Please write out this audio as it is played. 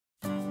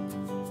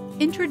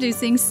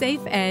Introducing Safe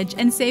Edge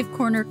and Safe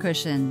Corner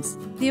Cushions,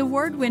 the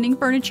award-winning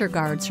furniture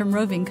guards from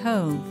Roving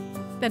Cove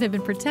that have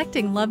been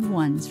protecting loved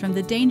ones from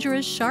the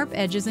dangerous sharp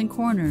edges and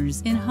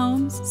corners in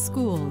homes,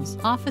 schools,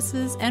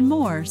 offices, and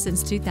more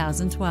since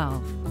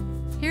 2012.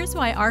 Here's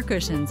why our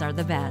cushions are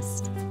the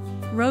best.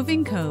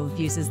 Roving Cove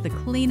uses the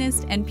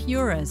cleanest and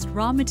purest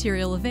raw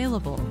material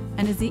available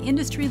and is the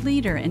industry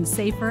leader in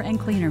safer and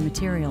cleaner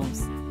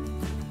materials.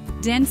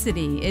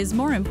 Density is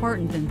more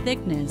important than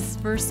thickness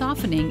for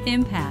softening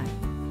impact.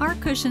 Our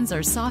cushions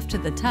are soft to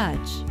the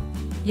touch,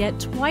 yet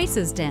twice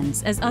as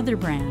dense as other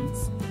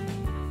brands.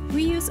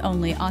 We use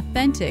only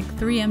authentic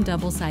 3M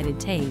double-sided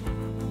tape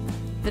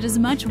that is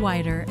much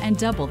wider and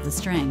double the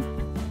strength.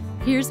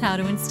 Here's how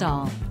to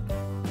install.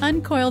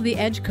 Uncoil the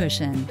edge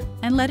cushion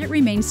and let it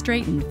remain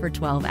straightened for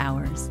 12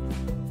 hours.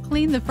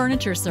 Clean the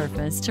furniture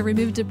surface to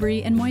remove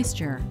debris and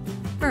moisture.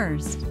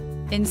 First,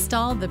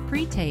 install the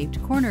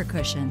pre-taped corner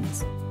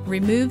cushions.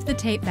 Remove the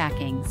tape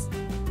backings.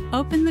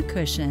 Open the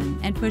cushion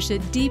and push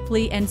it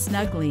deeply and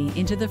snugly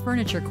into the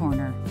furniture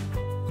corner.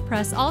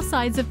 Press all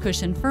sides of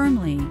cushion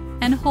firmly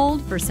and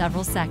hold for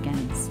several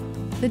seconds.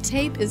 The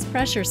tape is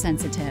pressure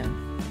sensitive.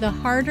 The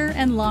harder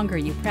and longer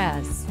you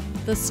press,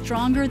 the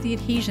stronger the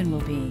adhesion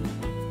will be.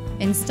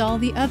 Install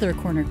the other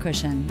corner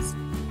cushions.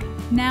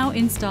 Now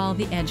install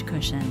the edge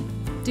cushion.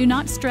 Do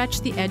not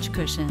stretch the edge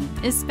cushion,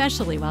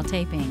 especially while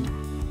taping.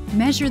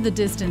 Measure the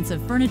distance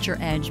of furniture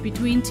edge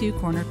between two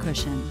corner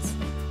cushions.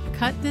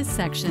 Cut this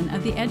section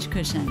of the edge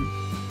cushion.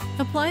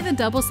 Apply the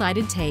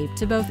double-sided tape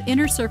to both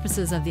inner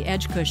surfaces of the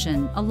edge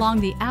cushion along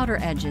the outer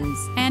edges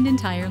and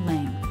entire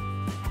length.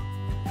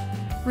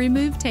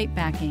 Remove tape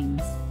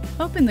backings.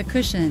 Open the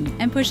cushion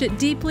and push it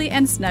deeply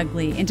and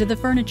snugly into the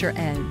furniture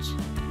edge.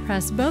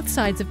 Press both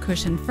sides of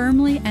cushion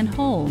firmly and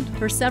hold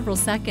for several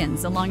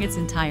seconds along its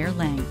entire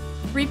length.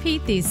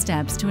 Repeat these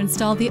steps to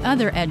install the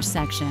other edge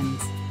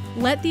sections.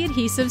 Let the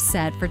adhesive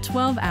set for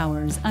 12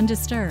 hours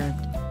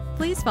undisturbed.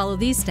 Please follow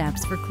these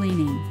steps for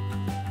cleaning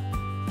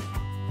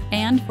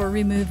and for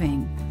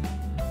removing.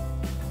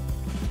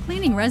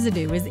 Cleaning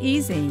residue is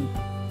easy.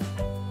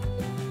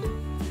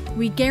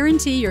 We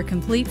guarantee your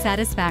complete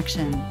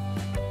satisfaction.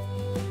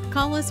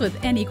 Call us with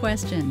any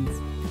questions.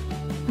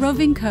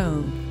 Roving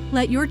Cove.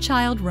 Let your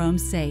child roam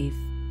safe.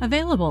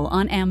 Available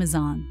on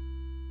Amazon.